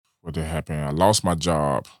what did happen? I lost my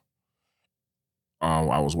job.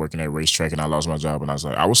 I was working at a racetrack and I lost my job, and I was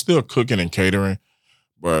like, I was still cooking and catering,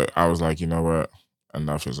 but I was like, you know what?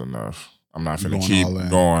 Enough is enough. I'm not You're gonna going keep all in.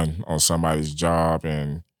 going on somebody's job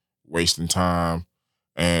and wasting time.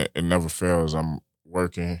 And it never fails. I'm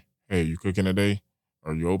working. Hey, you cooking today?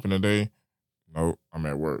 Are you open today? Nope, I'm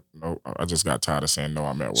at work. Nope, I just got tired of saying no,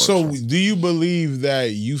 I'm at work. So do you believe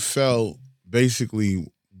that you felt basically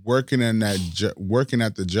working at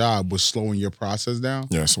the job was slowing your process down?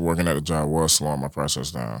 Yes, working at the job was slowing my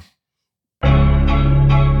process down.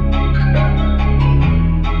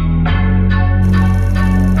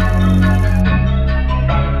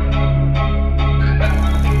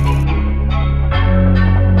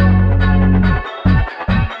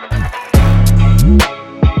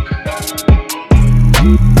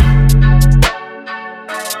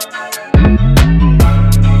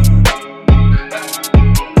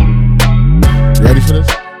 Ready for this?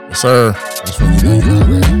 Yes, sir. That's when you know you're not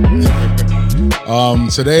ready.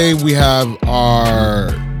 Today we have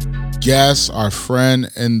our guest, our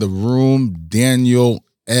friend in the room, Daniel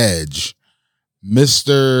Edge,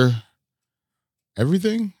 Mr.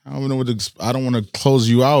 Everything. I don't know I don't want to close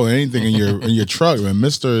you out or anything in your truck, man.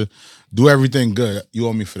 Mr. Do Everything Good. You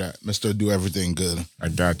owe me for that, Mr. Do Everything Good. I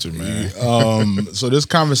got you, man. So this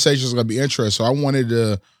conversation is gonna be interesting. So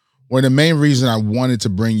the main reason I wanted to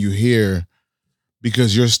bring you here,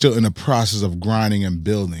 because you're still in the process of grinding and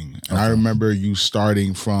building. And I remember you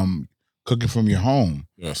starting from cooking from your home.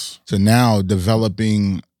 Yes. To now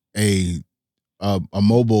developing a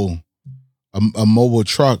mobile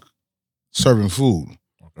truck serving food.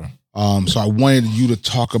 Okay. So I wanted you to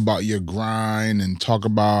talk about your grind and talk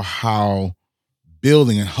about how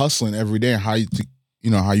building and hustling every day and how you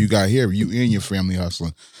got here, you and your family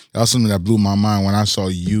hustling. That was something that blew my mind when I saw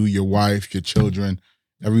you, your wife, your children,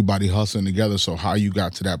 everybody hustling together. So how you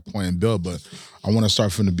got to that point and build. But I want to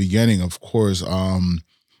start from the beginning, of course.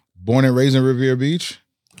 Born and raised in Riviera Beach?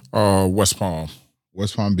 West Palm.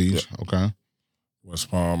 West Palm Beach, yeah. Okay. West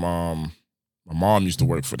Palm. My mom used to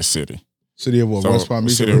work for the city. City of what? So, West Palm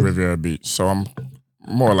Beach? City of Riviera Beach. So I'm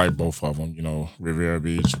more like both of them, Riviera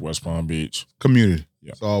Beach, West Palm Beach. Community.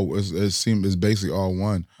 Yeah. So it's basically all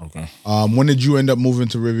one. Okay. When did you end up moving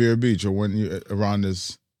to Riviera Beach, or when you around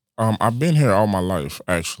this? I've been here all my life,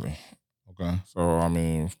 actually. Okay. So I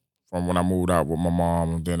mean, from when I moved out with my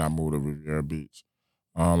mom, and then I moved to Riviera Beach,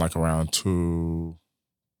 like around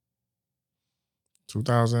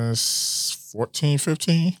 2014,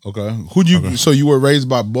 15. Okay. So you were raised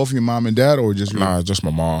by both your mom and dad, or just just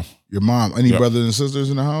my mom. Your mom. Any brothers and sisters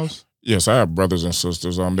in the house? Yes, I have brothers and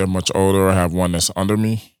sisters. They're much older. I have one that's under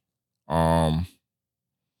me. But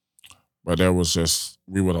there was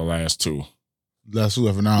we were the last two. Last two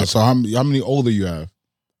ever now. Yeah. So how many older you have?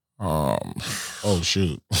 Oh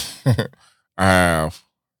shoot. I have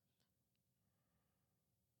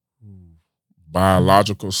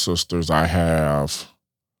biological sisters. I have,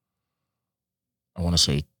 I want to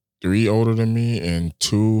say 3 older than me and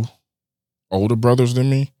 2 older brothers than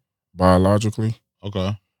me, biologically.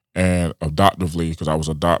 Okay. And adoptively, because I was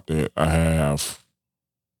adopted, I have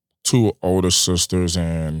 2 older sisters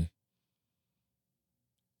and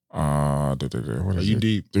what is you it?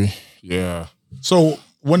 deep? 3. Yeah. So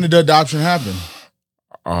when did the adoption happen?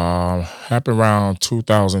 Happened around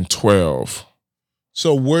 2012.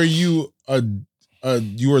 So were you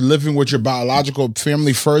you were living with your biological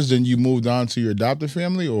family first, then you moved on to your adopted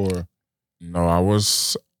family, or? No, I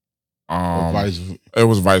was. It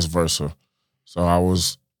was vice versa. So I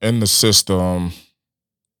was in the system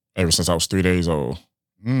ever since I was 3 days old.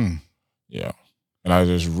 Yeah, and I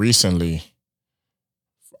just recently.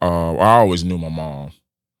 I always knew my mom,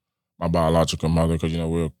 my biological mother, because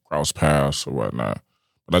we'll cross paths or whatnot.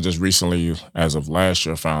 But I just recently, as of last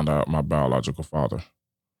year, found out my biological father.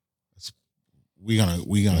 We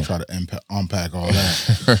gonna try to unpack all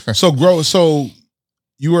that. So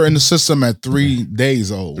you were in the system at 3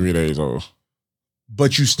 days old. 3 days old.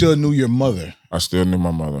 But you still knew your mother. I still knew my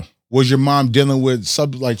mother. Was your mom dealing with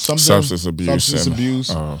substance abuse?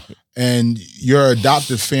 And your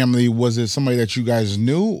adopted family, was it somebody that you guys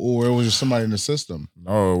knew, or was it somebody in the system?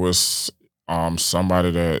 No, it was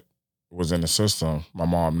somebody that was in the system. My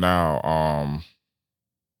mom now,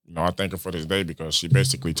 I thank her for this day because she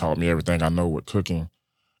basically taught me everything I know with cooking.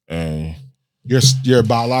 And your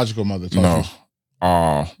biological mother taught you?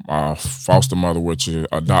 My foster mother, which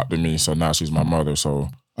adopted me, so now she's my mother. So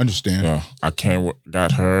understand. Yeah, I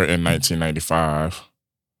got her in 1995,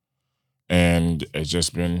 and we've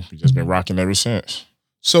just been rocking ever since.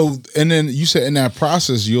 So, and then you said in that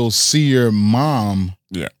process you'll see your mom.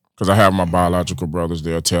 Yeah. because I have my biological brothers.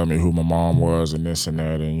 They'll tell me who my mom was and this and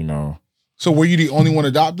that, and So were you the only one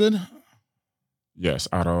adopted? Yes,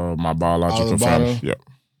 out of my biological family. Yep.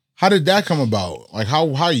 How did that come about? Like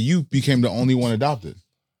how you became the only one adopted?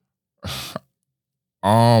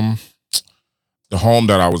 The home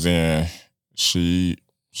that I was in, she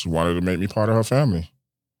wanted to make me part of her family.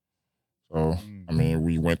 So I mean,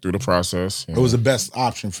 we went through the process. It was the best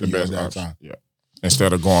option for you at that time. Yeah.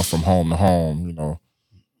 Instead of going from home to home,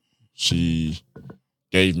 she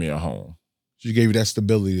gave me a home. She gave you that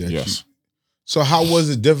stability. Yes. So how was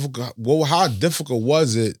it difficult? Well, how difficult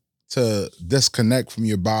was it to disconnect from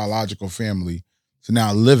your biological family to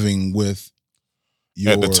now living with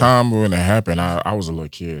your... At the time when it happened, I was a little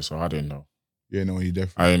kid, so I didn't know. You didn't know any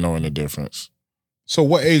difference? I didn't know any difference. So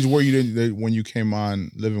what age were you when you came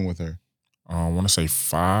on living with her? I want to say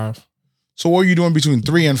 5. So what were you doing between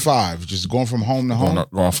 3 and 5? Just going from home to home?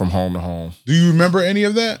 Going from home to home. Do you remember any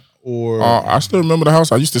of that? Or I still remember the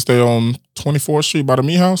house. I used to stay on 24th Street by the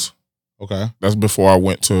Me House. Okay. That's before I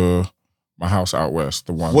went to my house out west.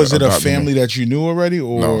 The one. Was it a family that you knew already,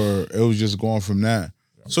 or no. It was just going from that?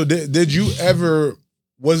 So did you ever?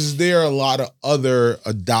 Was there a lot of other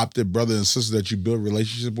adopted brothers and sisters that you built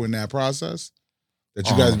relationship with in that process?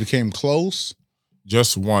 That you guys became close?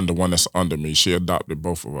 Just one, the one that's under me. She adopted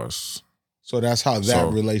both of us. So that's how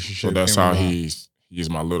that relationship. So that's how he's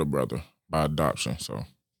my little brother by adoption. So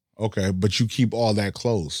okay, but you keep all that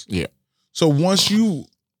close. Yeah. So once you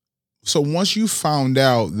found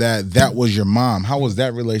out that was your mom, how was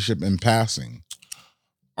that relationship in passing?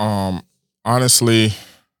 Honestly,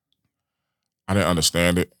 I didn't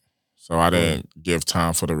understand it. So I didn't give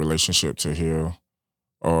time for the relationship to heal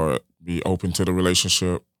or be open to the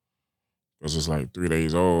relationship. Because it's like 3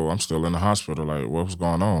 days old. I'm still in the hospital. Like, what's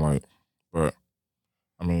going on? Like, but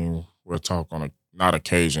I mean, we'll talk on not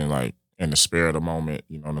occasion, like in the spirit of the moment.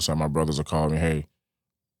 So my brothers will call me, hey,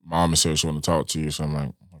 Mama said she want to talk to you. So I'm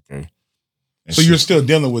like, okay. And so you're still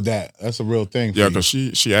dealing with that. That's a real thing for you. Yeah, because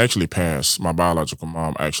she actually passed. My biological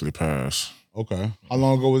mom actually passed. Okay. How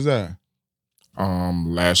long ago was that?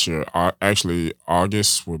 Last year. Actually,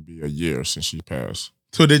 August would be a year since she passed.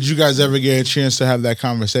 So did you guys ever get a chance to have that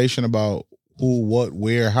conversation about who, what,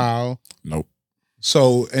 where, how? Nope.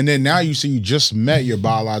 So, and then now you say you just met your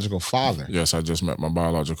biological father. Yes, I just met my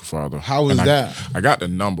biological father. How was that? I got the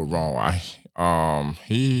number wrong. I want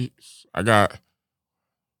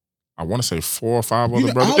to say 4 or 5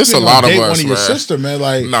 other brothers. It's a lot of us. One of your sister, man.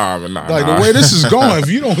 Like, nah. The way this is going, if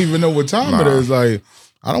you don't even know what time it is, like,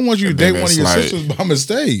 I don't want you to date one of your sisters by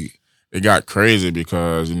mistake. It got crazy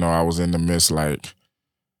because I was in the midst. Like,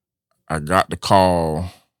 I got the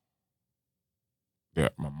call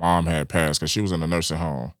that my mom had passed because she was in a nursing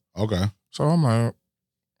home. Okay. So I'm like,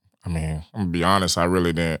 I'm gonna be honest. I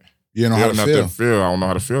really didn't. You don't know how to feel. I don't know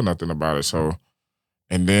how to feel nothing about it. So,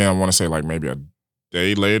 and then I want to say like maybe a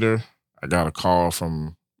day later, I got a call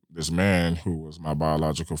from this man who was my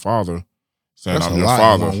biological father saying, That's I'm your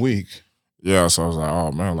father. 1 week. Yeah, so I was like,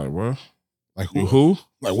 oh man, like what? Like who?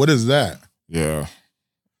 Like what is that? Yeah.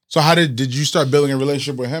 So how did you start building a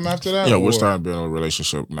relationship with him after that? Yeah, we're starting building a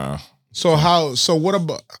relationship now. So what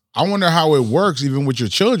about, I wonder how it works even with your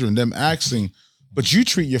children, them asking, but you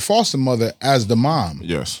treat your foster mother as the mom.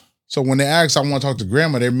 Yes. So when they ask, I want to talk to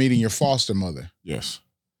grandma, they're meeting your foster mother. Yes.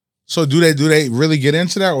 So do they really get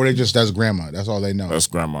into that, or that's grandma? That's all they know. That's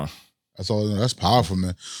grandma. That's all. That's powerful,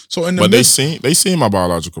 man. So they seen my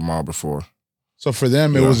biological mom before. So for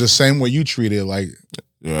them, it was the same way you treated, like.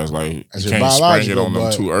 Yeah, it's like as you can't spring it on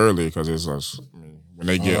them too early because it's when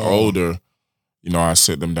they get older, I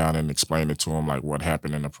sit them down and explain it to them like what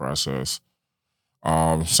happened in the process.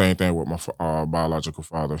 Same thing with my biological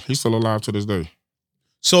father. He's still alive to this day.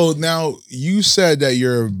 So now you said that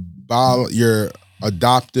your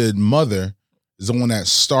adopted mother is the one that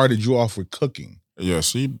started you off with cooking. Yeah,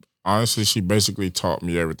 she basically taught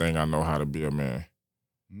me everything I know how to be a man.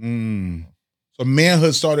 So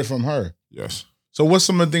manhood started from her. Yes. So what's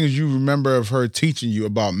some of the things you remember of her teaching you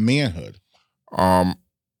about manhood? How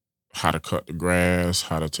to cut the grass,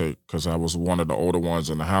 how to because I was one of the older ones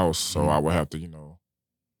in the house, so I would have to,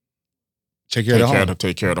 take care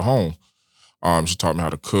of the home. She taught me how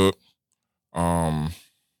to cook.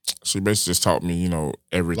 She basically just taught me,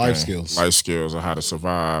 everything. Life skills of how to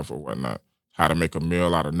survive or whatnot. How to make a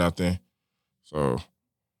meal out of nothing. So.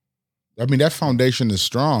 I mean, that foundation is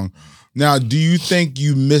strong. Now, do you think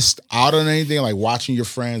you missed out on anything? Like watching your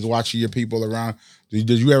friends, watching your people around. Did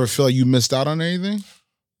you ever feel like you missed out on anything?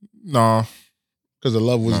 No. Because the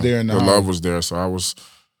love was there. The love was there. So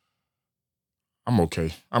I'm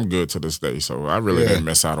okay. I'm good to this day. So I really didn't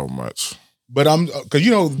miss out on much. But because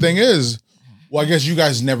the thing is, Well, I guess you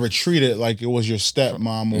guys never treated like it was your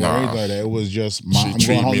stepmom or anything like that. It was just mom. I'm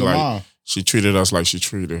going home to mom. She treated us like she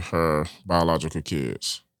treated her biological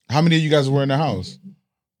kids. How many of you guys were in the house?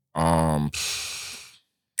 I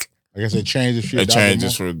guess it changes. It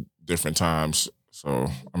changes for different times. So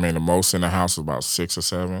I mean, the most in the house is about 6 or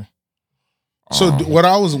 7. So what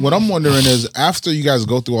I'm wondering is, after you guys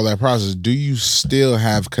go through all that process, do you still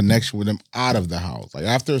have connection with them out of the house? Like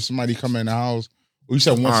after somebody come in the house, well, you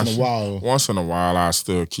said once in a while. Once in a while, I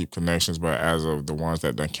still keep connections, but as of the ones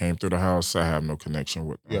that came through the house, I have no connection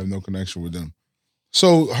with them. You have no connection with them.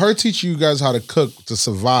 So her teaching you guys how to cook to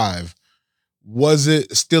survive, was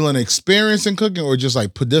it still an experience in cooking, or just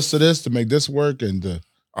like put this to this to make this work? And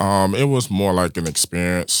it was more like an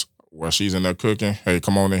experience. While she's in there cooking, hey,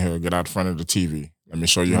 come on in here, get out in front of the TV. Let me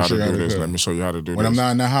show you how to do this. Let me show you how to do this. When I'm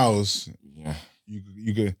not in the house, yeah,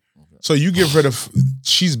 you could. So you give her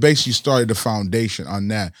she's basically started the foundation on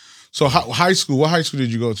that. So high school, what high school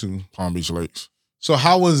did you go to? Palm Beach Lakes. So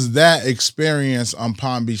how was that experience on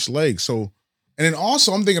Palm Beach Lakes? So, and then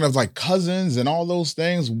also I'm thinking of like cousins and all those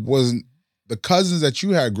things. Wasn't the cousins that you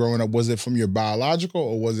had growing up, was it from your biological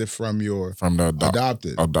or was it from the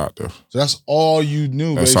adopted? Adoptive. So that's all you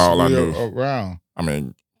knew. That's all I knew around. I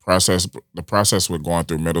mean, the process with going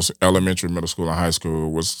through elementary, middle school, and high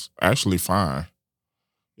school was actually fine.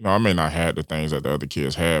 You know, I may not have the things that the other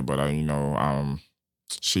kids had, but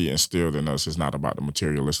she instilled in us, it's not about the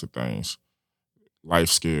materialistic things. Life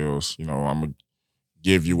skills, you know, I'm gonna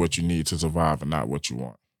give you what you need to survive and not what you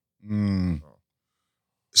want.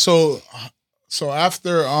 So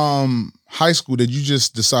after high school, did you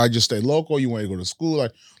just decide to stay local? You want to go to school?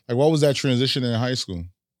 Like what was that transition in high school?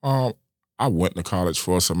 I went to college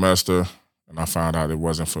for a semester and I found out it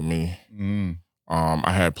wasn't for me.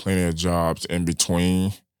 I had plenty of jobs in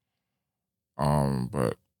between,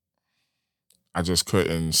 but I just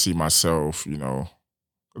couldn't see myself, you know,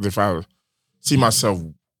 because if I see myself,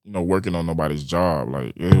 you know, working on nobody's job,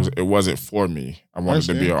 like it wasn't for me. I wanted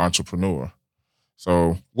to be an entrepreneur.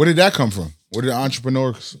 So where did that come from? Where did the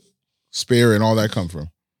entrepreneur spirit and all that come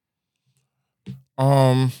from?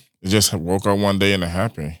 It just woke up one day and it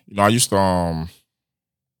happened. You know, I used to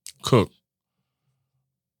cook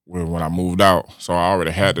when I moved out, so I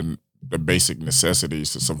already had the basic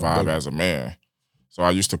necessities to survive as a man. So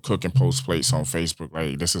I used to cook and post plates on Facebook,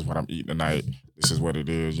 like, this is what I'm eating tonight. This is what it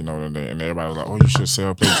is, you know, and everybody was like, oh, you should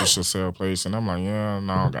sell plates, you should sell plates. And I'm like, yeah,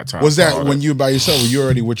 no, I don't got time. Was that when you were by yourself, or you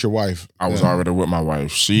already with your wife? I was already with my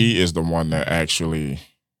wife. She is the one that actually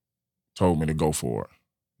told me to go for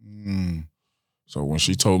it. So when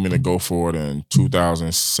she told me to go for it in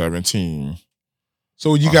 2017.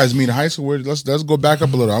 So you guys meet in high school? Let's go back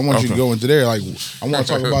up a little. I want you to go into there. Like, I want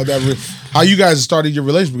to talk about that. How you guys started your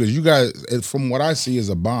relationship, because you guys, from what I see, is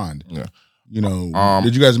a bond. Yeah. You know,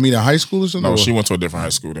 did you guys meet in high school or something? No, she went to a different high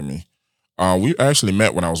school than me. We actually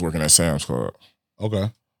met when I was working at Sam's Club. Okay.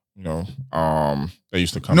 You know, they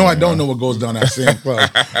used to come. No, I don't know what goes down at Sam's Club.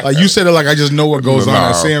 Like you said it, like I just know what goes on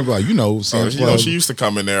at Sam's Club. You know, Sam's Club. You know, she used to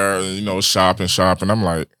come in there, and, you know, shop. And I'm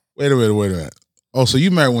like, wait a minute. Oh, so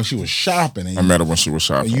you met her when she was shopping? And I met her when she was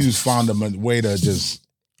shopping. And you found a way to just.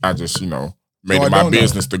 I just, you know, made it my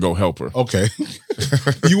business to go help her. Okay.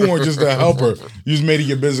 You weren't just to help her. You just made it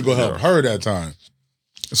your business to go help her that time.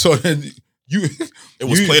 So then it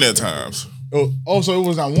was plenty of times. Oh, so it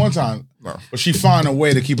was not one time. No. But she found a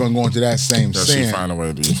way to keep on going to that same Sam. She found a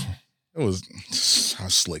way to. It was how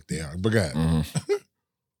slick they are. But go ahead.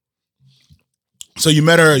 So you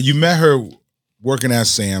met her working at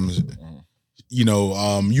Sam's. You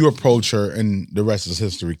know, you approach her, and the rest is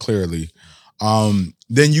history, clearly. Then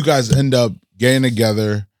you guys end up getting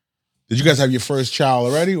together. Did you guys have your first child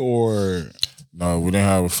already, or? No, we didn't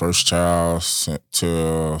have a first child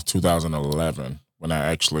till 2011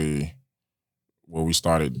 when we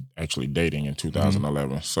started actually dating in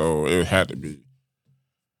 2011. So it had to be.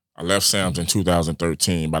 I left Sam's in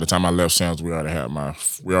 2013. By the time I left Sam's, we already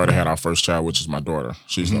had our first child, which is my daughter.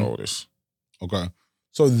 She's the oldest. Okay.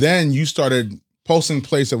 So then you started posting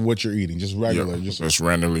plates of what you're eating, just regular. Yeah, just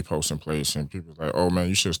randomly posting plates, and people like, oh man,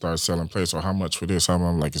 you should start selling plates, or how much for this?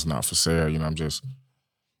 I'm like, it's not for sale. You know, I'm just.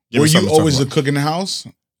 Were you always the cook in the house?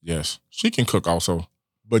 Yes. She can cook also.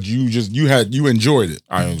 But you enjoyed it.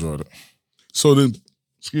 I enjoyed it. So then,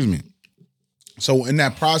 excuse me. So in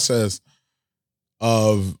that process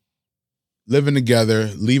of living together,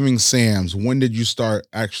 leaving Sam's, when did you start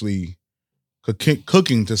actually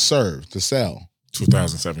cooking to sell?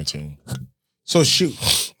 2017.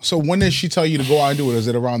 So when did she tell you to go out and do it? Is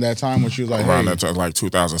it around that time when she was like, around that time, like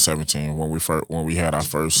 2017, when we had our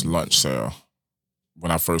first lunch sale?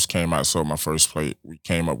 When I first came out, sold my first plate, we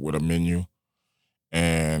came up with a menu,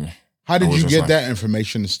 and How did you get that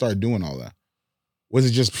information to start doing all that? Was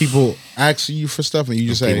it just people asking you for stuff and you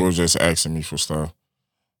just people were just asking me for stuff?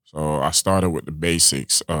 So I started with the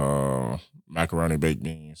basics: macaroni, baked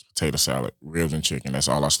beans, potato salad, ribs, and chicken. That's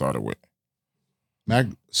all I started with.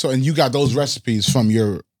 And you got those recipes from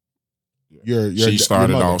your. She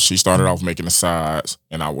started off making the sides,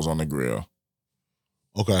 and I was on the grill.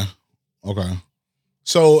 Okay.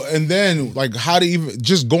 So, and then, like, how do you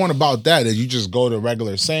just going about that? Did you just go to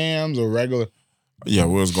regular Sam's or regular? Yeah,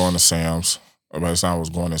 we was going to Sam's. By the time I was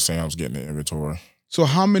going to Sam's, getting the inventory. So,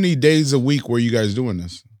 how many days a week were you guys doing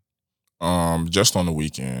this? Just on the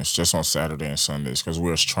weekends, just on Saturday and Sundays, because we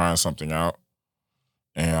was trying something out.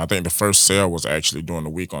 And I think the first sale was actually during the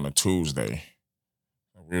week on a Tuesday.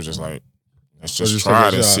 We were just like, let's just try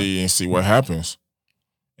it and see what happens.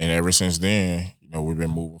 And ever since then, we've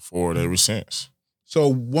been moving forward ever since. So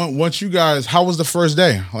once you guys, how was the first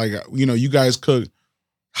day? Like, you guys cooked.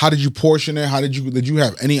 How did you portion it? Did you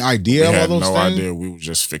have any idea of all those things? We had no idea. We were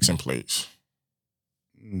just fixing plates.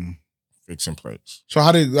 Fixing plates. So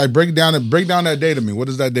how did break down that day to me? What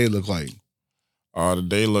does that day look like? The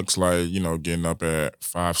day looks like, getting up at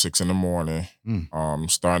 5, 6 in the morning,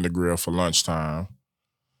 starting to grill for lunchtime.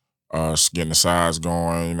 Getting the sides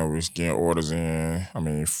going, we're getting orders in. I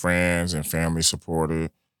mean, friends and family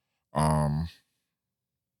supported.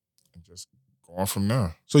 Just going from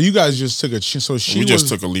there. So you guys just took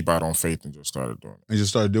took a leap out on faith and just started doing it. And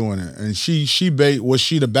just started doing it. And was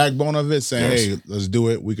she the backbone of it, saying, yes, hey, let's do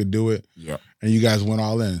it, we could do it? Yeah. And you guys went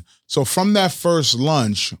all in. So from that first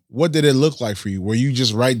lunch, what did it look like for you? Were you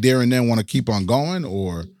just right there and then want to keep on going,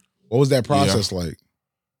 or what was that process like?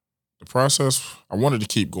 The process, I wanted to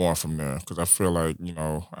keep going from there because I feel like,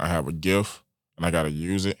 I have a gift and I got to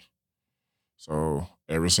use it. So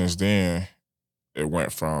ever since then, it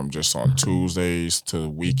went from just on Tuesdays to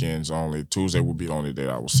weekends only. Tuesday would be the only day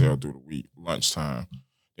I would sell through the week, lunchtime.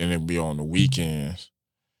 Then it'd be on the weekends.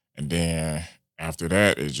 And then after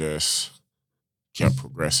that, it just kept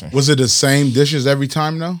progressing. Was it the same dishes every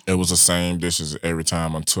time though? It was the same dishes every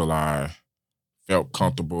time until I felt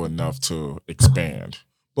comfortable enough to expand.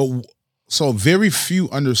 But so very few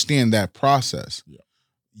understand that process. Yeah.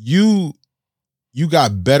 You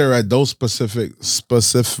got better at those specific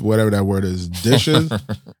whatever that word is, dishes,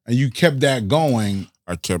 and you kept that going.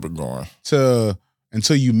 I kept it going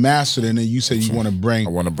until you mastered it, and then you said you want to bring. I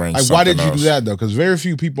want to bring. Like, why did you do that though? Because very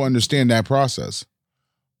few people understand that process.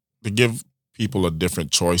 To give people a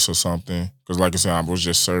different choice or something. Because like I said, I was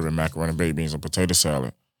just serving macaroni, baked beans, and potato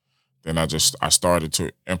salad. Then I started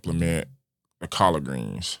to implement the collard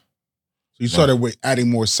greens. So you started with adding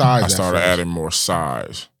more sides. I started adding more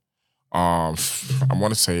sides. I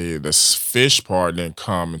want to say this fish part didn't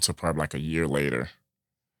come until probably like a year later.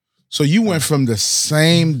 So you went from the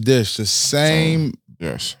same dish,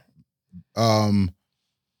 yes,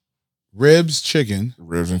 ribs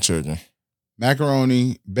and chicken,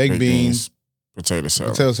 macaroni, baked beans, potato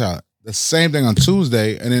salad. The same thing on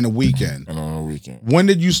Tuesday and then the weekend. And on the weekend. When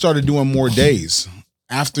did you start doing more days?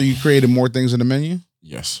 After you created more things in the menu?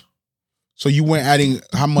 Yes. So you went adding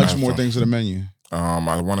how much more things to the menu?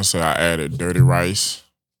 I want to say I added dirty rice,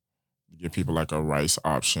 give people like a rice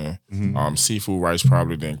option. Mm-hmm. Seafood rice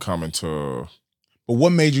probably didn't come into. But what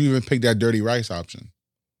made you even pick that dirty rice option?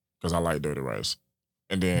 Because I like dirty rice.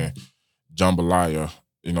 And then jambalaya,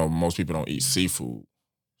 most people don't eat seafood.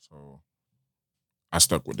 So I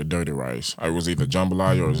stuck with the dirty rice. It was either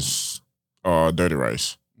jambalaya or dirty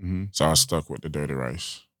rice. Mm-hmm. So I stuck with the dirty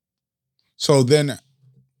rice. So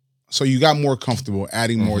you got more comfortable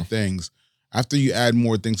adding more things. After you add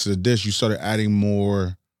more things to the dish, you started adding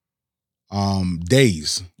more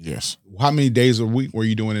days. Yes. How many days a week were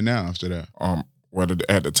you doing it now after that? Well,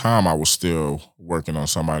 at the time, I was still working on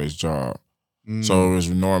somebody's job. So it was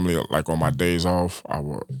normally like on my days off, I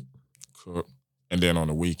would cook. And then on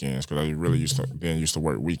the weekends, because I really used to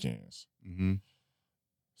work weekends. Mm-hmm.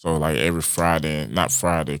 So like every Friday, not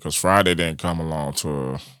Friday, because Friday didn't come along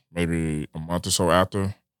till maybe a month or so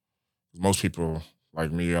after. Most people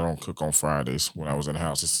like me, I don't cook on Fridays when I was in the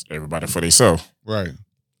house. It's everybody for themselves. Right.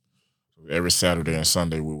 So every Saturday and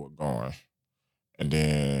Sunday we were going. And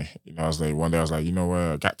then, one day I was like, you know what?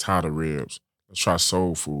 I got tired of ribs. Let's try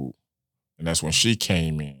soul food. And that's when she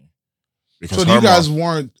came in. So you guys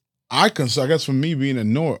weren't, I guess for me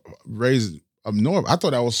being raised up north, I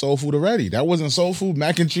thought that was soul food already. That wasn't soul food,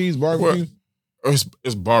 mac and cheese, barbecue? Well,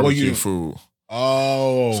 it's barbecue food.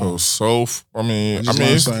 Oh. So it's somewhat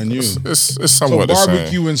so barbecue the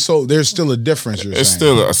same. And soul, there's still a difference, you're saying? It's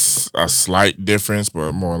still a slight difference,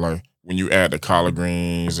 but more like when you add the collard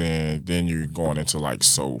greens and then you're going into like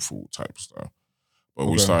soul food type stuff.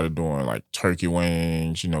 But we started doing like turkey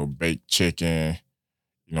wings, baked chicken,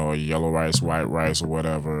 yellow rice, white rice, or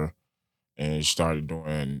whatever. And started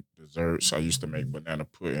doing desserts. I used to make banana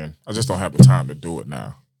pudding. I just don't have the time to do it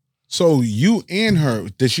now. So you and her,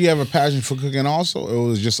 did she have a passion for cooking also, or it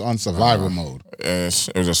was just on survival mode? It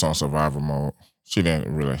was just on survival mode. She don't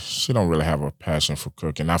really have a passion for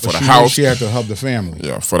cooking. Not for the house. She had to help the family.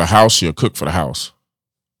 Yeah, for the house, she'll cook for the house.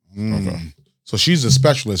 Okay. So she's a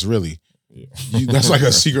specialist, really. Yeah. That's like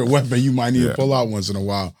a secret weapon you might need to pull out once in a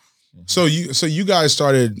while. So you guys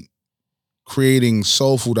started creating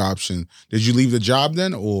soul food option. Did you leave the job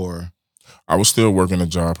then, or? I was still working the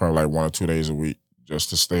job probably like 1 or 2 days a week just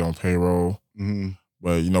to stay on payroll.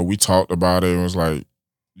 But we talked about it. It was like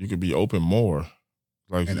you could be open more,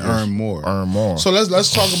 like and earn more. Earn more. So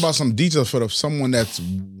let's talk about some details for someone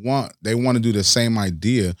they want to do the same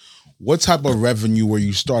idea. What type of revenue were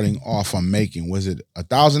you starting off on making? Was it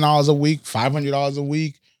 $1,000 a week, $500 a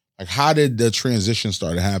week? Like, how did the transition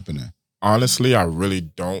start happening? Honestly, I really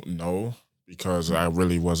don't know because I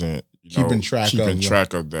really wasn't keeping track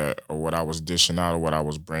of that or what I was dishing out or what I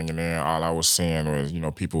was bringing in. All I was seeing was,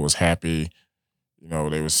 people was happy.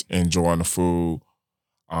 They was enjoying the food.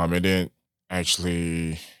 It didn't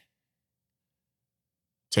actually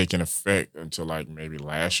take an effect until like maybe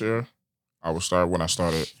last year. When I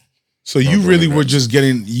started. So you really were just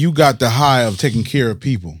you got the high of taking care of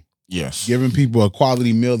people. Yes. Giving people a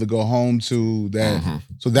quality meal to go home to that.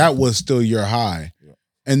 So that was still your high. Yeah.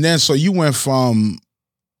 And then, so you went from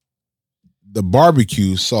the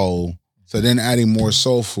barbecue soul to then adding more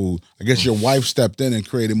soul food. I guess your wife stepped in and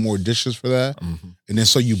created more dishes for that. And then,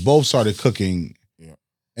 so you both started cooking. Yeah.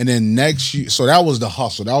 And then next year, so that was the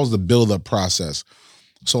hustle. That was the build-up process.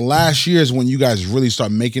 So last year is when you guys really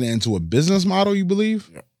start making it into a business model, you believe?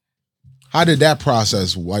 Yeah. How did that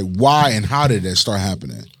process, like why and how did that start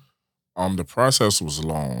happening? The process was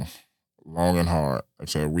long and hard. Like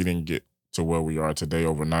I said, we didn't get to where we are today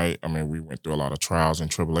overnight. I mean, we went through a lot of trials and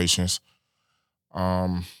tribulations.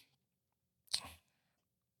 What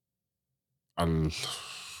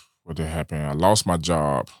did happen? I lost my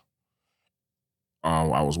job.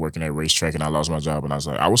 I was working at racetrack and I lost my job, and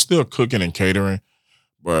I was still cooking and catering,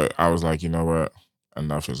 but I was like, you know what?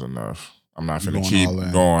 Enough is enough. I'm not going to keep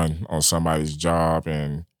going on somebody's job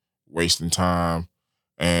and wasting time.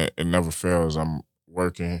 And it never fails. I'm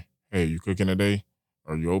working. Hey, you cooking today?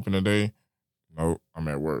 Are you open today? Nope, I'm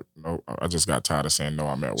at work. Nope, I just got tired of saying no,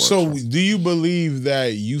 I'm at work. So do you believe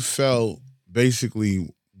that you felt basically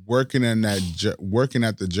working at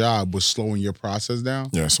the job was slowing your process down?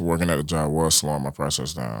 Yes, working at the job was slowing my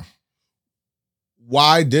process down.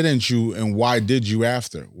 Why didn't you, and why did you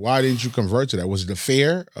after? Why didn't you convert to that? Was it the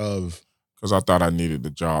fear of? Because I thought I needed the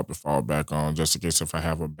job to fall back on, just in case if I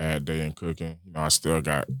have a bad day in cooking, I still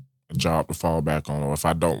got a job to fall back on. Or if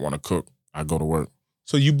I don't want to cook, I go to work.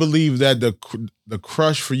 So you believe that the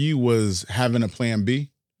crush for you was having a plan B?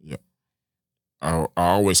 Yeah. I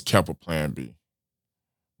always kept a plan B.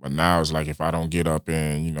 But now it's like if I don't get up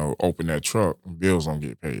and, open that truck, bills don't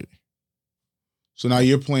get paid. So now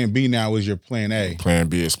your plan B now is your plan A. Plan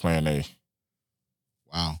B is plan A.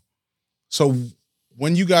 Wow. So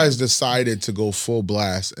when you guys decided to go full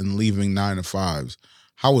blast and leaving 9 to 5s,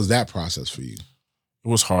 how was that process for you? It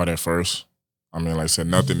was hard at first. I mean, like I said,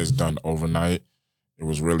 nothing is done overnight. It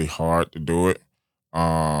was really hard to do it.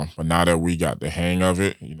 But now that we got the hang of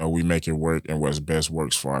it, we make it work and what's best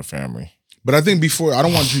works for our family. But I think I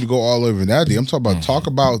don't want you to go all over that. I'm talking about, talk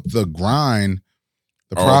about the grind,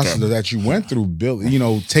 the process that you went through,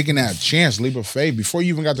 taking that chance, leap of faith before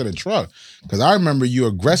you even got to the truck. Because I remember you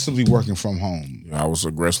aggressively working from home. Yeah, I was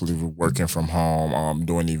aggressively working from home,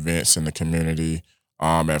 doing events in the community.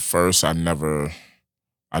 At first, I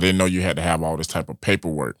didn't know you had to have all this type of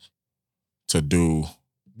paperwork to do.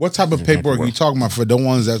 What type of paperwork are you talking about for the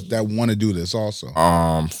ones that want to do this also?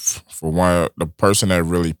 For one, the person that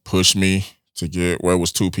really pushed me to get, it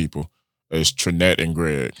was 2 people. It's Trinette and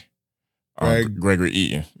Greg. Gregory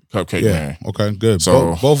Eaton, Cupcake Man. Okay, good.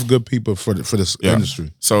 So both good people for this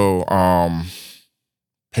industry. So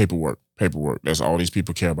paperwork. That's all these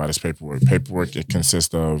people care about is paperwork. Paperwork, it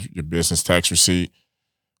consists of your business tax receipt,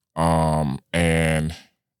 and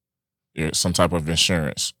some type of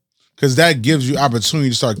insurance. Because that gives you opportunity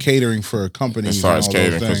to start catering for companies. It starts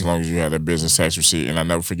catering because as long as you have that business tax receipt. And I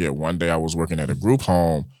never forget, one day I was working at a group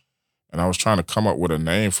home and I was trying to come up with a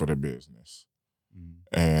name for the business.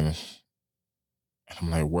 And I'm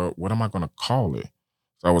like, well, what am I going to call it?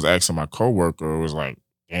 So I was asking my coworker, it was like,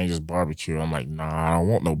 Dangerous Barbecue. I'm like, nah, I don't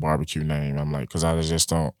want no barbecue name. I'm like, because I just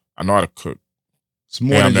don't, I know how to cook. It's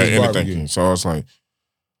more than just barbecue. So I was like,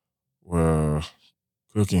 well,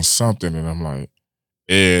 cooking something. And I'm like,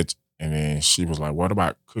 edge. And then she was like, "What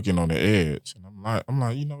about cooking on the edge?" And I'm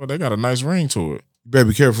like, you know what? They got a nice ring to it. You better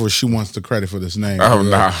be careful if she wants the credit for this name. Oh,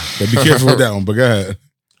 nah. But be careful with that one, but go ahead.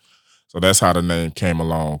 So that's how the name came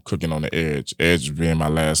along, Cooking on the Edge. Edge being my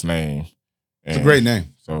last name. It's a great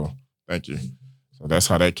name. So thank you. So that's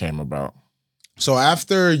how that came about. So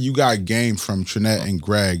after you got game from Trinette and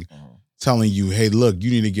Greg telling you, hey, look,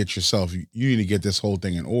 you need to get yourself, you need to get this whole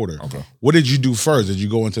thing in order. Okay. What did you do first? Did you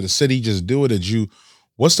go into the city, just do it?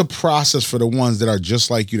 What's the process for the ones that are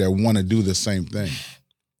just like you that want to do the same thing?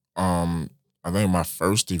 I think my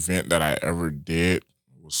first event that I ever did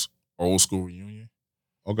was Old School Reunion.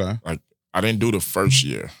 Okay. Like, I didn't do the first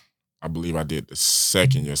year. I believe I did the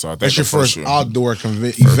second year. So I think that's your first outdoor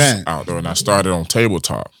event. Outdoor, and I started on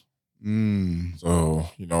tabletop. So,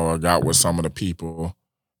 I got with some of the people.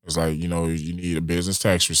 It's like, you need a business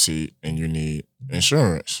tax receipt and you need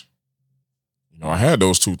insurance. I had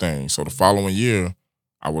those two things. So the following year,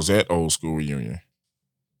 I was at Old School Reunion.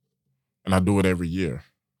 And I do it every year.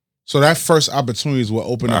 So that first opportunity is what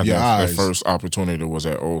opened up your eyes. The first opportunity was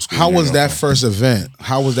at Old School. How was that first event?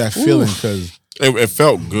 How was that feeling? Because it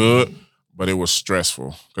felt good, but it was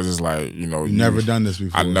stressful. Because it's like, you never done this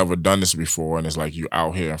before. I've never done this before. And it's like you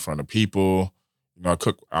out here in front of people.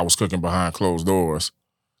 I was cooking behind closed doors.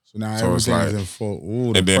 So now everything's in full.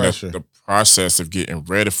 Ooh, and then pressure. The process of getting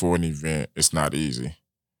ready for an event, it's not easy.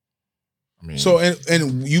 I mean, so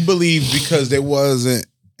and you believe because there wasn't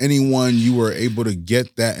anyone you were able to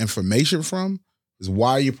get that information from is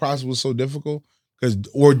why your process was so difficult?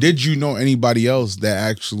 Or did you know anybody else that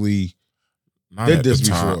actually did this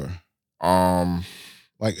before?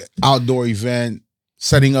 Like outdoor event,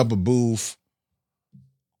 setting up a booth.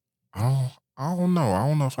 I don't know. I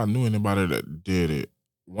don't know if I knew anybody that did it.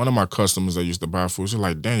 One of my customers that used to buy food, she's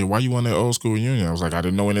like, "Daniel, why you on that Old School Reunion?" I was like, I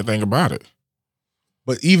didn't know anything about it.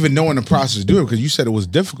 But even knowing the process to do it, because you said it was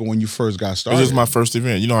difficult when you first got started. This is my first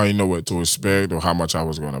event. I didn't know what to expect or how much I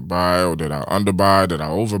was going to buy, or did I underbuy, did I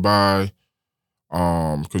overbuy?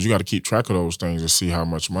 Because you got to keep track of those things to see how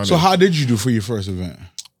much money. So how did you do for your first event?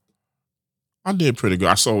 I did pretty good.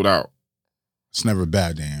 I sold out. It's never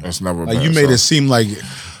bad, Dan. It's never bad. You made it seem like,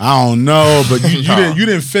 I don't know, but you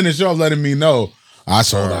didn't finish off letting me know I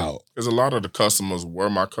sold out. Because a lot of the customers were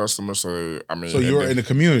my customers. So you were in the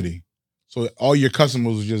community. So all your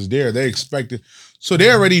customers were just there. They expected. So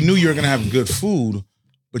they already knew you were going to have good food,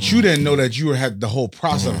 but you didn't know that you had the whole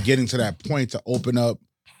process of getting to that point to open up,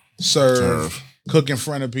 serve, cook in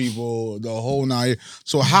front of people, the whole night.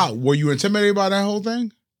 So how, were you intimidated by that whole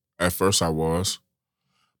thing? At first I was.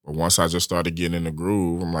 But once I just started getting in the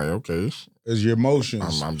groove, I'm like, okay. It's your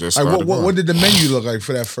emotions. I'm just like, what did the menu look like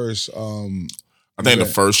for that first I think the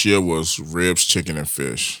first year was ribs, chicken, and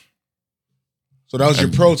fish. So that was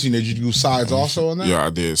your protein. Did you do sides also on that? Yeah, I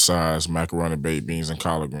did sides, macaroni, baked beans, and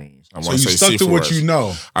collard greens. So you stuck to what you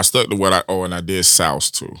know. I stuck to what and I did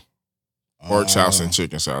sauce too. Pork sauce and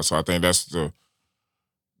chicken sauce. So I think that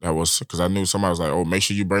was, because I knew somebody was like, oh, make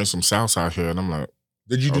sure you bring some sauce out here. And I'm like,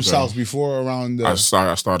 did you do sauce before around the... I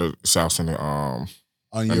started sauce in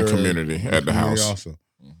the community at the house. Also.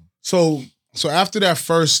 So after that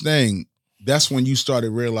first thing, that's when you started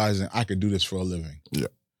realizing I could do this for a living. Yeah.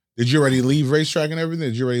 Did you already leave racetrack and everything?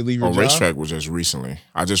 Did you already leave your job? Racetrack was just recently.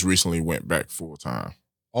 I just recently went back full time.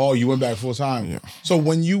 Oh, you went back full time? Yeah. So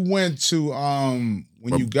when you went to,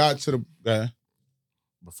 you got to the...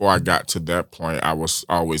 Before I got to that point, I was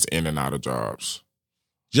always in and out of jobs.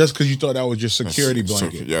 Just because you thought that was your security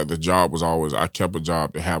blanket? Yeah, the job was always, I kept a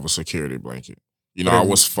job to have a security blanket. I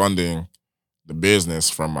was funding the business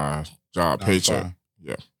from my job paycheck.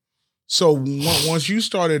 Yeah. So once you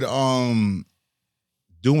started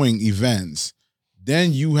doing events,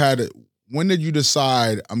 then you had, when did you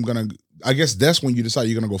decide I guess that's when you decided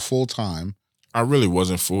you're going to go full time? I really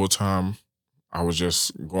wasn't full time. I was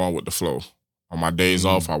just going with the flow. On my days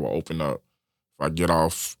off, I will open up. If I get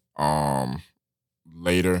off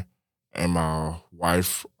later and my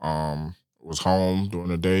wife was home during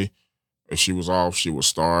the day, if she was off, she would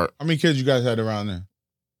start. How many kids you guys had around there?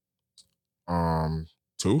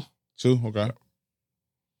 2. 2, okay. Yeah.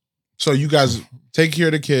 So you guys take care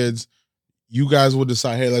of the kids. You guys will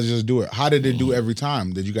decide, hey, let's just do it. How did it do every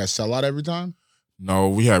time? Did you guys sell out every time? No,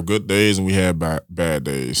 we have good days and we have bad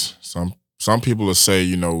days. Some people will say,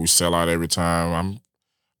 we sell out every time.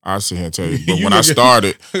 I'll sit here and tell you. But when I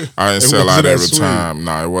started, I didn't sell out every time.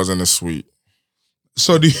 No, it wasn't as sweet.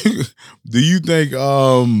 So do you think,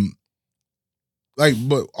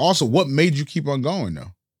 but also what made you keep on going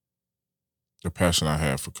though? The passion I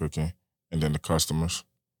had for cooking and then the customers.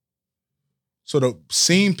 So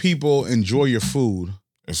seeing people enjoy your food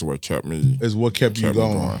is what kept me you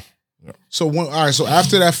going. Yeah. So so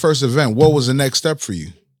after that first event, what was the next step for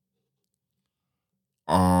you?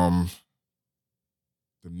 The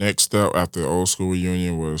next step after the old school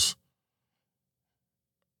reunion was,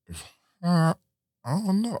 I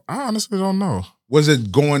don't know. I honestly don't know. Was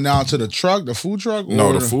it going down to the food truck?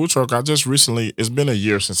 No, the food truck. I just recently. It's been a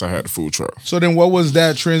year since I had the food truck. So then, what was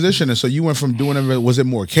that transition? And so you went from doing it. Was it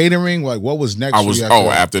more catering? Like, what was next?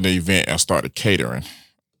 After the event, I started catering.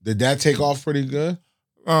 Did that take off pretty good?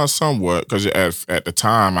 Somewhat, because at the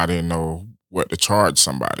time I didn't know what to charge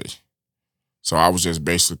somebody, so I was just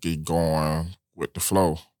basically going with the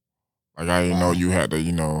flow. Like I didn't know you had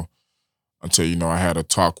to, until I had a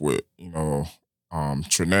talk with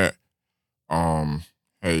Trinette.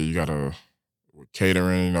 Hey, you gotta with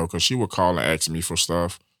catering, because she would call and ask me for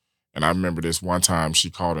stuff. And I remember this one time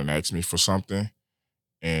she called and asked me for something,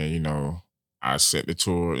 and I sent it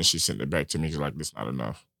to her and she sent it back to me. She's like, "This not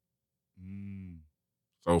enough."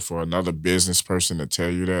 So for another business person to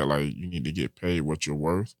tell you that, like, you need to get paid what you're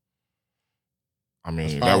worth, I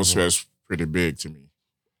mean, that's pretty big to me.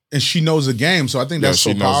 And she knows the game, so I think that's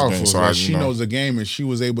so powerful. So she knows the game, and she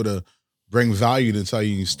was able to bring value to tell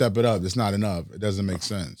you, step it up. It's not enough. It doesn't make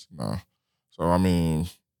sense. No. So, I mean,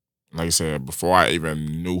 like I said, before I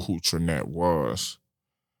even knew who Trinette was,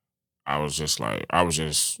 I was just,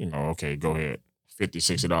 okay, go ahead. $50,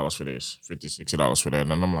 $60 for this, $50, $60 for that.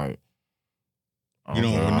 And I'm like, you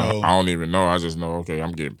don't even know. I don't even know. I just know, okay,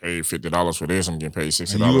 I'm getting paid $50 for this. I'm getting paid $60 for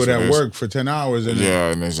this. And you were at work for 10 hours.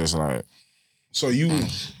 And it's just like. So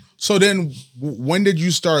then when did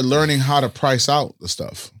you start learning how to price out the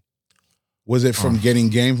stuff? Was it from getting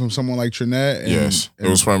game from someone like Trinette? Yes. It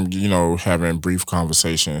was from, having brief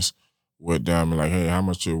conversations with them. Like, hey, how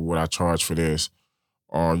much would I charge for this?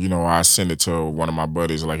 Or, I send it to one of my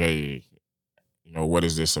buddies like, hey, what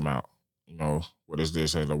is this amount? What is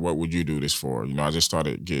this? And what would you do this for? I just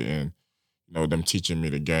started getting, them teaching me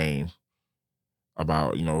the game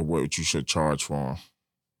about, what you should charge for them.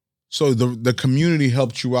 So the community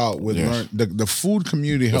helped you out with the food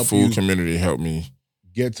community helped you. The food community helped me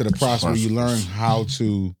get to the process where you learn how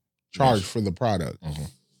to charge for the product. Mm-hmm.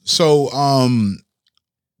 So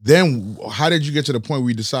then how did you get to the point where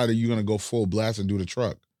you decided you're gonna go full blast and do the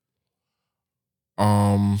truck?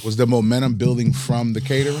 Was the momentum building from the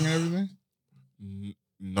catering and everything?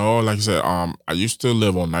 No, like I said, I used to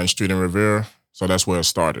live on 9th Street in Rivera, so that's where it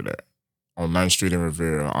started at. On 9th Street in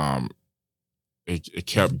Rivera, it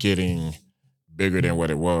kept getting bigger than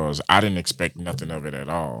what it was. I didn't expect nothing of it at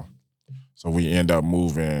all. So we end up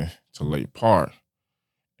moving to Lake Park,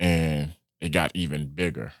 and it got even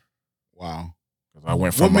bigger. Wow. I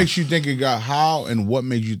went from what makes you think it got and what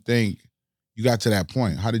made you think you got to that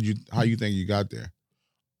point? How you think you got there?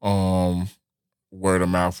 Word of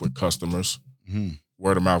mouth with customers. Mm-hmm.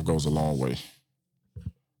 Word of mouth goes a long way.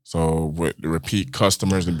 So with the repeat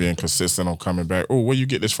customers and being consistent on coming back, oh, where you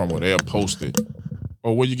get this from? Well, they'll post it.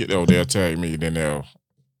 Oh, where you get that? Oh, they'll tag me. Then they'll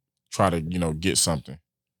try to, get something.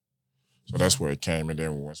 So that's where it came. And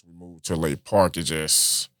then once we moved to Lake Park, it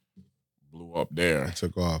just blew up there. It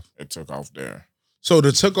took off. It took off there. So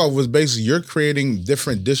the took off was basically you're creating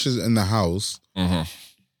different dishes in the house. Mm-hmm.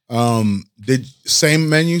 Did same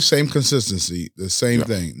menu, same consistency, the same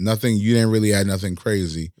thing. Nothing. You didn't really add nothing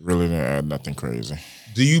crazy. Really didn't add nothing crazy.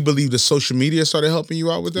 Do you believe the social media started helping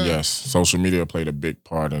you out with that? Yes, social media played a big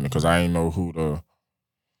part in it because I didn't know who to,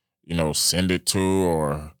 send it to,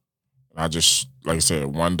 or I just, like I said,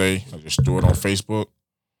 one day I just threw it on Facebook,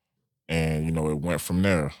 and it went from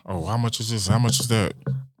there. Oh, how much is this? How much is that?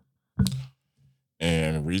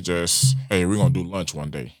 And we just, hey, we're gonna do lunch one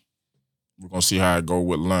day. We're going to see how it go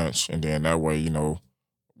with lunch. And then that way,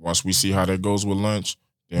 once we see how that goes with lunch,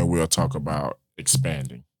 then we'll talk about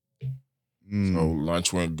expanding. So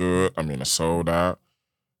lunch went good. I mean, it sold out.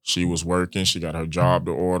 She was working. She got her job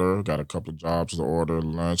to order, got a couple of jobs to order.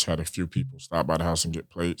 Lunch, had a few people stop by the house and get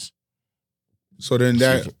plates. So then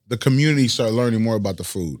the community started learning more about the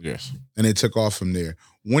food. Yes. And it took off from there.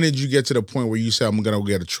 When did you get to the point where you said, I'm going to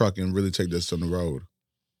get a truck and really take this on the road?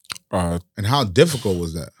 And how difficult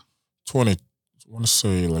was that? I want to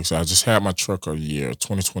say, I just had my truck a year,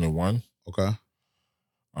 2021. Okay.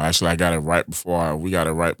 Actually, I got it right before we got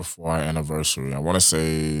it right before our anniversary. I want to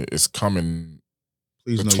say it's coming.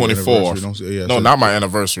 Please, the 24th. No, not my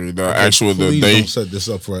anniversary. The day. Don't set this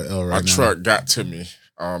up for an L right now. My truck got to me.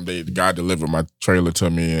 The guy delivered my trailer to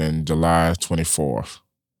me in July 24th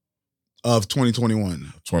of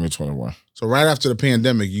 2021. 2021. So right after the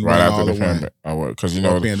pandemic, you went all the pandemic. I went because the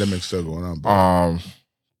pandemic's still going on. But.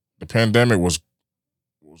 The pandemic was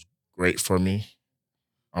great for me.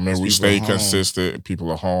 I mean, we stayed consistent.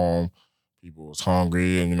 People are home. People was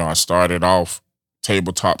hungry. And, I started off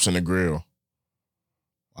tabletops in the grill.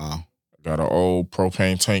 Wow. I got an old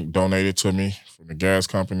propane tank donated to me from the gas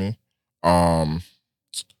company. Like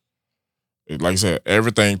I said,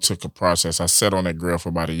 everything took a process. I sat on that grill for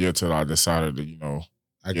about a year till I decided to,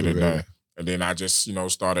 get it done. And then I just,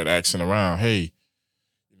 started asking around, hey,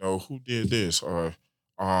 who did this? Or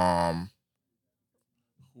where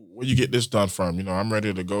you get this done from? I'm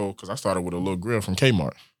ready to go because I started with a little grill from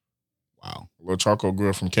Kmart. Wow. A little charcoal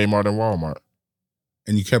grill from Kmart and Walmart.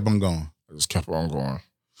 And you kept on going. I just kept on going.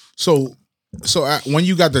 So when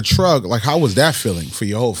you got the truck, like, how was that feeling for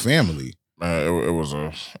your whole family? Man,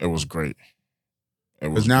 it was great.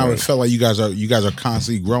 Because now it felt like you guys are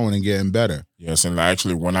constantly growing and getting better. Yes, and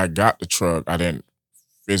actually, when I got the truck, I didn't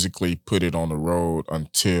physically put it on the road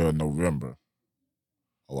until November.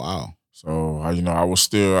 Oh, wow. So I was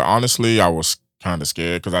still, honestly, I was kind of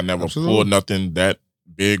scared because I never pulled nothing that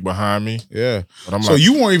big behind me. Yeah. But so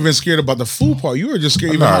you weren't even scared about the food part. You were just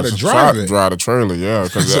scared even how to drive it. Drive the trailer, yeah.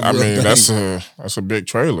 Because that's a big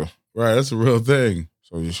trailer. Right, that's a real thing.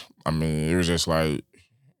 So it was just like.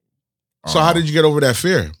 So how did you get over that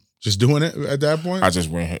fear? Just doing it at that point? I just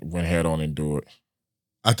went head on and do it.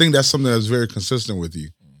 I think that's something that's very consistent with you.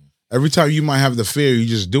 Every time you might have the fear, you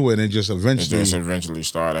just do it, and it just eventually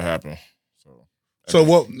started happening. So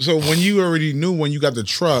when you already knew when you got the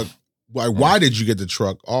truck, like, why did you get the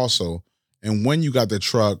truck also? And when you got the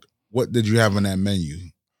truck, what did you have on that menu?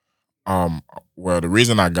 Well, the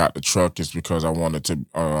reason I got the truck is because I wanted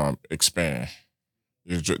to expand.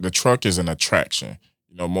 The truck is an attraction.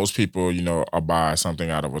 Most people, are buy something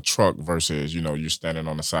out of a truck versus, you're standing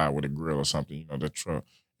on the side with a grill or something, the truck.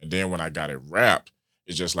 And then when I got it wrapped,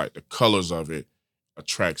 it's just like the colors of it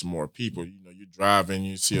attracts more people. You're driving,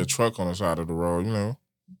 you see a truck on the side of the road,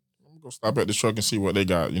 let me go stop at the truck and see what they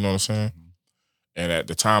got, you know what I'm saying? And at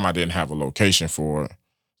the time, I didn't have a location for it.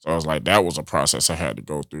 So I was like, that was a process I had to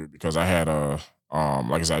go through because I had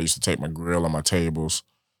like I said, I used to take my grill and my tables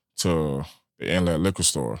to the Inlet liquor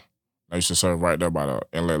store. I used to serve right there by the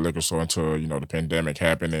Inlet liquor store until, the pandemic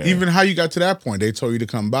happened. And even how you got to that point? They told you to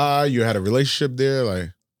come by, you had a relationship there, like?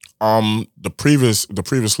 The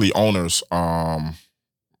previously owners,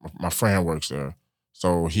 my friend works there.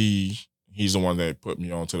 So he's the one that put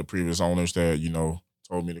me on to the previous owners that,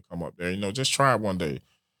 told me to come up there, just try it one day.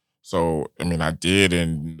 So, I did,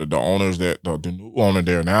 and the owners the new owner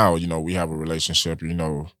there now, we have a relationship, he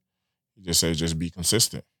just said, just be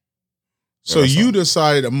consistent. So you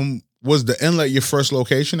decided, was the Inlet your first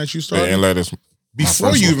location that you started? The Inlet is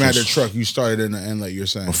before you even had the truck, you started in the Inlet, you're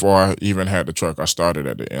saying? Before I even had the truck, I started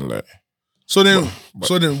at the Inlet. So then,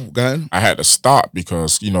 go ahead. I had to stop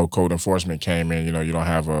because, code enforcement came in, you don't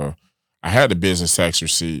have I had the business tax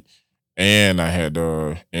receipt and I had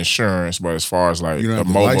the insurance, but as far as like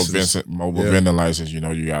the mobile vending license,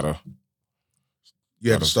 you gotta.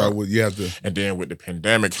 You have to start with, and then with the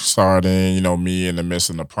pandemic starting, me in the midst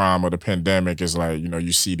of the prime of the pandemic, it's like,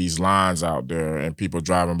 you see these lines out there and people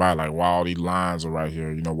driving by like, wow, these lines are right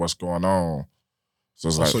here. What's going on? So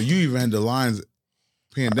it's so you even had the lines,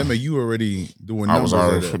 pandemic, you already doing numbers. I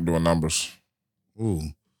was already doing numbers. Ooh.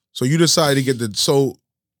 So you decided to get so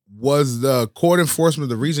was the court enforcement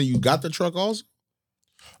the reason you got the truck also?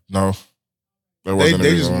 No. They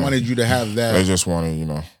just wanted you to have that. They just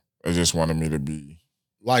wanted me to be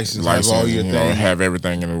licensed, have all your things, have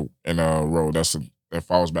everything in a row. That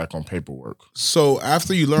falls back on paperwork. So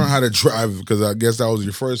after you learn how to drive, because I guess that was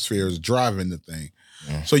your first fear, is driving the thing.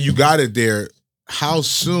 Yeah. So you got it there. How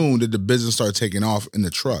soon did the business start taking off in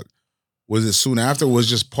the truck? Was it soon after? Was it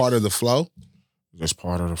just part of the flow? Just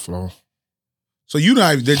part of the flow. So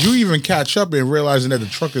did you even catch up in realizing that the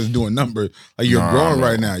truck is doing numbers? Like you're growing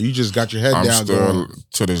right now. You just got your head down.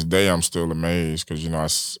 To this day, I'm still amazed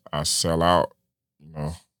because I sell out.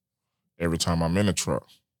 Every time I'm in a truck.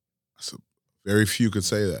 So very few could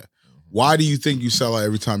say that. Why do you think you sell out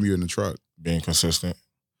every time you're in the truck? Being consistent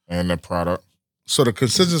and the product. So the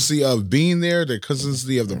consistency of being there, the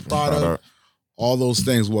consistency of the product, all those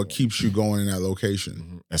things, what keeps you going in that location.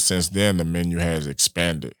 Mm-hmm. And since then, the menu has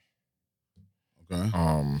expanded.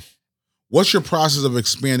 Okay. What's your process of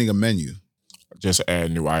expanding a menu? Just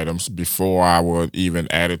add new items. Before I would even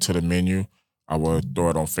add it to the menu, I would throw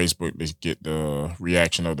it on Facebook to get the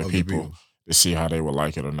reaction of the people to see how they would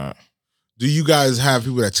like it or not. Do you guys have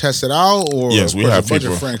people that test it out, or yes, we have a bunch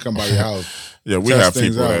of friends come by your house? Yeah, we have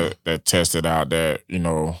people that test it out that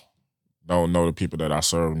don't know the people that I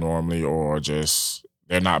serve normally, or just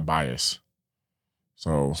they're not biased.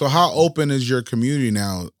 So how open is your community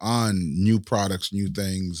now on new products, new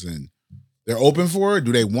things, and they're open for it?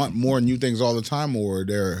 Do they want more new things all the time, or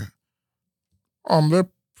they're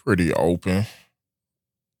pretty open.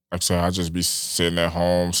 like I said, I just be sitting at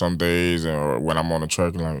home some days, or when I'm on the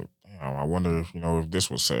truck, like, damn, I wonder if if this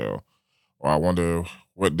would sell, or I wonder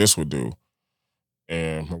what this would do.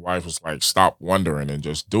 And my wife was like, "Stop wondering and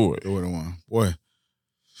just do it." Do what I want, boy.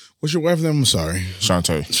 What's your wife's name? I'm sorry,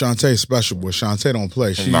 Shantae. Shantae, special boy. Shantae don't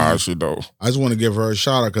play. Nah, she don't. I just want to give her a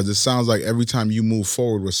shout out because it sounds like every time you move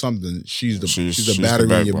forward with something, she's the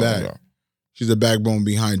battery in your back. Yeah. She's the backbone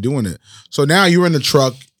behind doing it. So now you're in the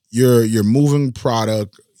truck. You're moving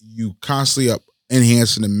product. You constantly up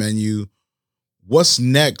enhancing the menu. What's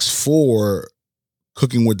next for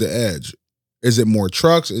Cooking with the Edge? Is it more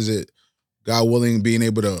trucks? Is it, God willing, being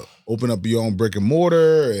able to open up your own brick and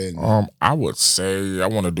mortar? And I would say I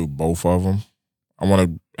want to do both of them. I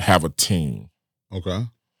want to have a team. Okay.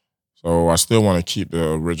 So I still want to keep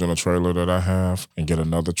the original trailer that I have and get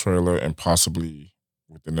another trailer, and possibly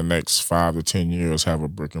within the next 5 to 10 years have a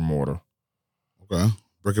brick and mortar. Okay.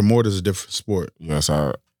 Brick and mortar is a different sport. Yes,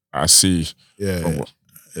 I see. Yeah,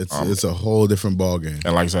 it's a whole different ball game.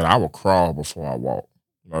 And like I said, I will crawl before I walk.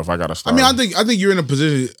 If I gotta start. I mean, I think you're in a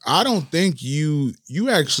position. I don't think you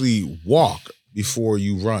actually walk before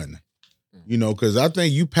you run. Because I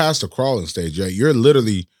think you passed the crawling stage. Right? You're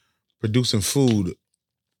literally producing food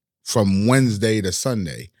from Wednesday to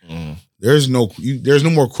Sunday. Mm. There's no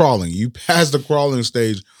more crawling. You passed the crawling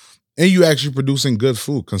stage, and you actually producing good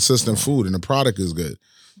food, consistent food, and the product is good.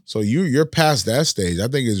 So you're past that stage. I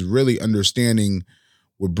think it's really understanding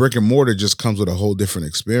with brick and mortar just comes with a whole different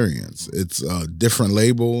experience. It's a different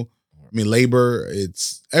labor.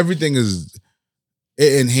 It's everything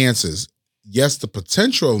it enhances. Yes, the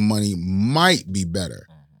potential of money might be better.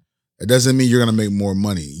 It doesn't mean you're gonna make more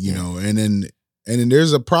money, and then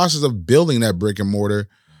there's a process of building that brick and mortar,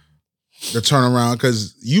 the turnaround,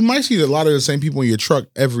 because you might see a lot of the same people in your truck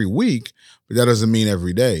every week, but that doesn't mean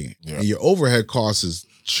every day. Yeah. And your overhead costs has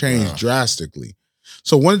changed drastically.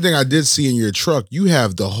 So one thing I did see in your truck, you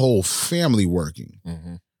have the whole family working.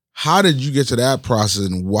 Mm-hmm. How did you get to that process,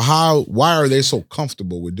 and why are they so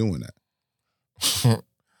comfortable with doing that?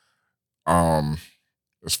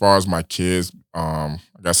 As far as my kids, I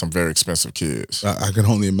got some very expensive kids. I can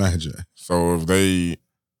only imagine. So if they,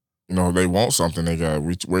 they want something,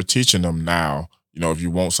 we're teaching them now. If you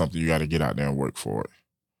want something, you got to get out there and work for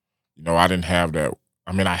it. I didn't have that.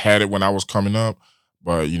 I mean, I had it when I was coming up,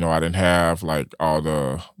 but I didn't have like all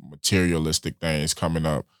the materialistic things coming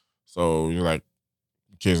up. So you're like,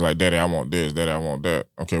 kids like, Daddy, I want this. Daddy, I want that.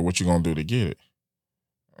 Okay, what you gonna do to get it?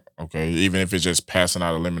 Okay, even if it's just passing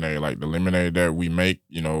out a lemonade, like the lemonade that we make,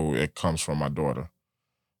 it comes from my daughter.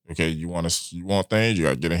 Okay, you want things, you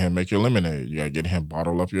gotta get in here and make your lemonade. You gotta get in here and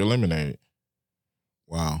bottle up your lemonade.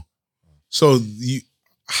 Wow. So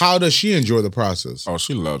how does she enjoy the process? Oh,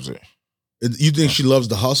 she loves it. You think she loves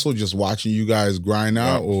the hustle, just watching you guys grind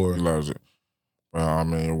out, or she loves it? Well, I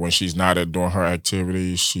mean, when she's not doing her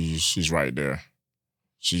activities, she's right there.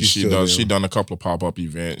 She done a couple of pop-up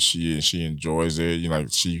events. She enjoys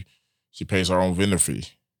it. She pays her own vendor fee.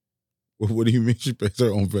 What do you mean she pays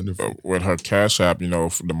her own vendor fee? With her Cash App,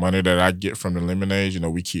 for the money that I get from the lemonades,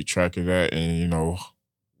 we keep track of that, and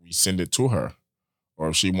we send it to her. Or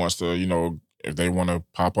if she wants to, if they want to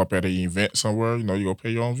pop up at an event somewhere, you go pay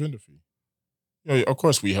your own vendor fee. Of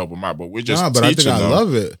course we help them out, but we're just teaching them. I think I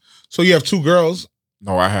love it. So you have 2 girls?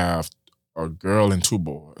 No, I have a girl and 2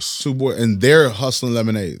 boys. 2 boys, and they're hustling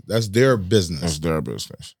lemonade. That's their business. That's their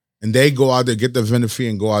business. And they go out there, get the vendor fee,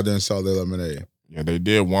 and go out there and sell their lemonade. Yeah, they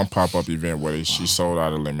did one pop-up event where she sold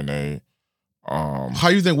out of lemonade.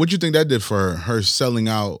 What you think that did for her selling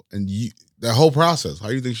out and that whole process? How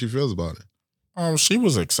do you think she feels about it? She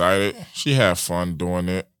was excited. She had fun doing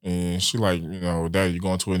it, and she like, Dad, you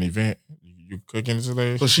going to an event? You cooking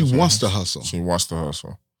today? So she wants to hustle. She wants to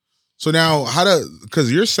hustle. So now,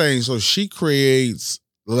 because you're saying, so she creates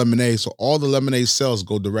lemonade, so all the lemonade sales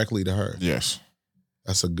go directly to her. Yes.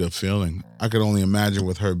 That's a good feeling. I could only imagine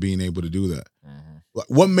with her being able to do that.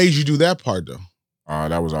 Mm-hmm. What made you do that part, though?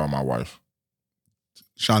 That was all my wife.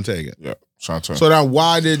 Shantae. Yeah, Shantae. So now,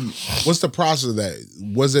 what's the process of that?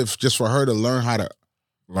 Was it just for her to learn how to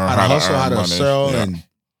hustle, how to sell? Yeah. And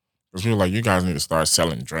because we were like, you guys need to start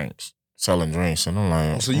selling drinks. And I'm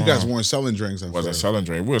like, so you guys weren't selling drinks? Wasn't selling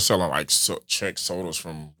drinks. We were selling like check sodas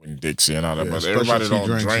from Dixie and all that, but everybody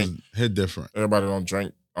don't drink. Hit different. Everybody don't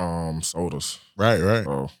drink sodas. Right.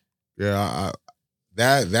 So, yeah,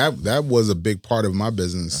 that was a big part of my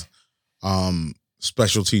business. Yeah.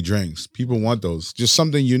 Specialty drinks. People want those. Just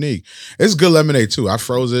something unique. It's good lemonade too. I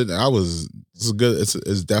froze it. It's good.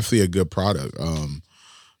 It's definitely a good product.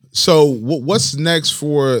 So what's next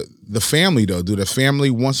for the family though? Do the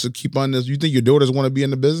family wants to keep on this? You think your daughters want to be in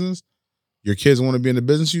the business? Your kids want to be in the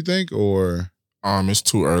business, you think? Or It's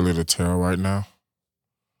too early to tell right now.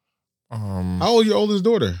 How old your oldest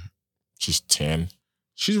daughter? She's 10.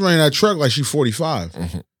 She's running that truck like she's 45.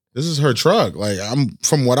 Mm-hmm. This is her truck. Like,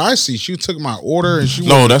 from what I see, she took my order and she.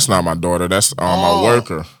 No, that's not my daughter. That's my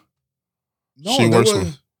worker. No, she works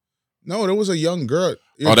with. No, there was a young girl.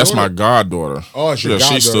 That's my goddaughter. Oh,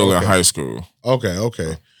 she's still in high school.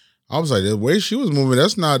 Okay. I was like, the way she was moving,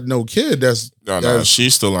 that's not no kid. No,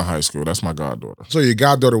 she's still in high school. That's my goddaughter. So your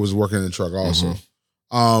goddaughter was working in the truck also.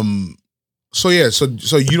 Mm-hmm. So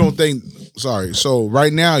you don't think? Sorry. So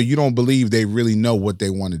right now you don't believe they really know what they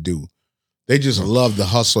want to do. They just love the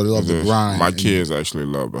hustle. They love the grind. My kids actually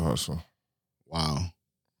love the hustle. Wow.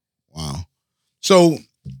 So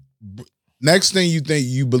next thing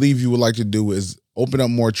you believe you would like to do is open up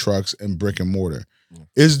more trucks and brick and mortar.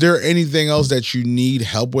 Is there anything else that you need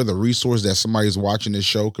help with, a resource that somebody's watching this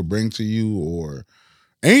show could bring to you, or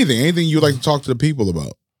anything you'd like to talk to the people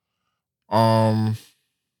about?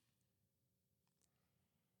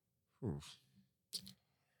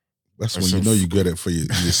 That's when you know you're good at for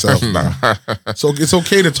yourself. So it's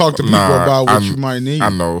okay to talk to people about what you might need. I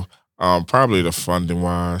know. Probably the funding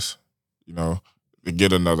wise, to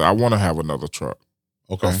get another. I want to have another truck.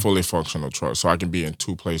 Okay. A fully functional truck, so I can be in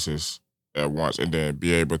two places at once, and then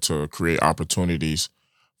be able to create opportunities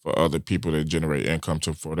for other people to generate income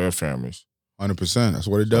for their families. 100%. That's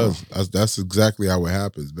what it does. That's exactly how it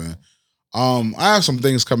happens, man. I have some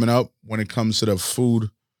things coming up when it comes to the food,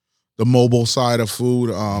 the mobile side of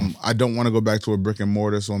food. I don't want to go back to a brick and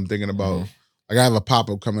mortar, so I'm thinking about like I have a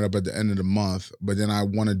pop-up coming up at the end of the month, but then I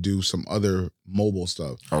want to do some other mobile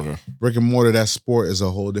stuff. Okay. Brick and mortar, that sport is a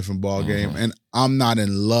whole different ball game, and I'm not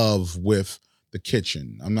in love with the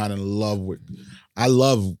kitchen. I'm not in love with. I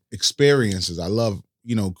love experiences. I love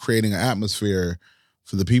creating an atmosphere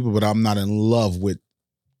for the people, but I'm not in love with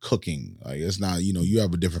cooking. Like, it's not, you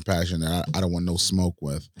have a different passion that I don't want no smoke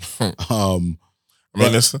with. It's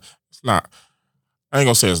not. I ain't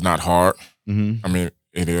gonna say it's not hard. Mm-hmm. I mean,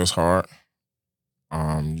 it is hard.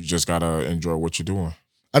 You just gotta enjoy what you're doing.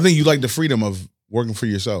 I think you like the freedom of working for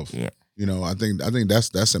yourself. Yeah. I think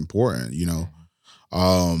that's important.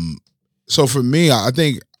 So for me, I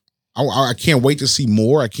think I can't wait to see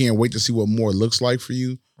more. I can't wait to see what more looks like for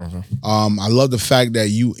you. I love the fact that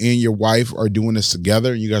you and your wife are doing this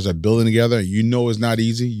together. You guys are building together. It's not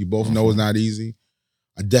easy. You both know it's not easy.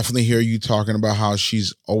 I definitely hear you talking about how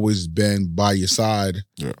she's always been by your side,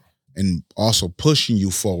 and also pushing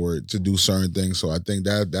you forward to do certain things. So I think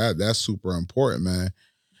that's super important, man.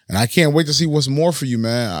 And I can't wait to see what's more for you,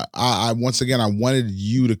 man. I once again, I wanted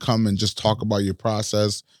you to come and just talk about your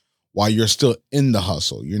process while you're still in the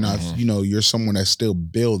hustle. You're not, you're someone that's still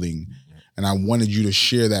building. And I wanted you to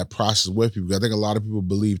share that process with people. I think a lot of people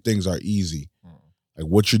believe things are easy. Like,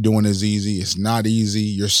 what you're doing is easy. It's not easy.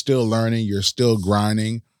 You're still learning. You're still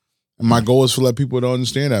grinding. And my goal is to let people to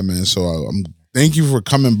understand that, man. So thank you for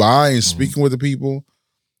coming by and speaking with the people.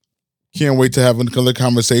 Can't wait to have another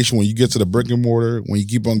conversation when you get to the brick and mortar, when you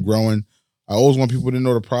keep on growing. I always want people to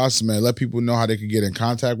know the process, man. Let people know how they can get in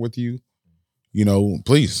contact with you.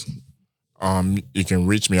 Please. You can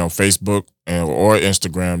reach me on Facebook or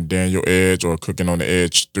Instagram, Daniel Edge or Cooking on the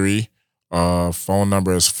Edge 3. Phone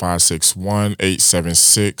number is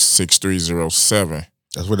 561-876-6307.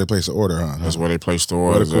 That's where they place the order, huh? That's where they place the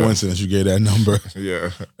order. What a coincidence you gave that number.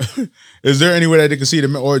 Yeah. Is there any way that they can see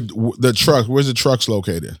them, or the truck? Where's the trucks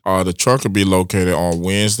located? The truck will be located on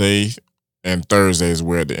Wednesday and Thursdays.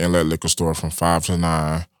 We're at the Inlet Liquor Store from 5 to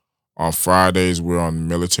 9. On Fridays, we're on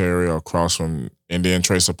Military across from Indian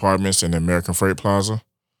Trace Apartments in the American Freight Plaza.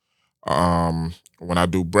 When I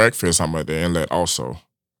do breakfast, I'm at the Inlet also.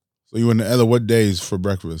 So you in the Inlet what days for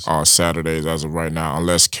breakfast? Saturdays as of right now.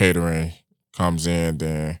 Unless catering comes in,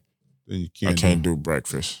 then I can't do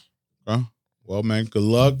breakfast. Okay. Well, man, good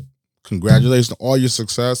luck. Congratulations on all your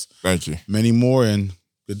success. Thank you. Many more, and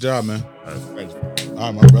good job, man. All right, thank you.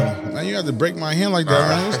 All right, my brother. Man, you have to break my hand like that,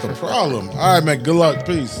 man. That's the problem. All right, man. Good luck.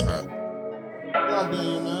 Peace. All right. Good job,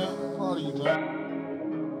 man.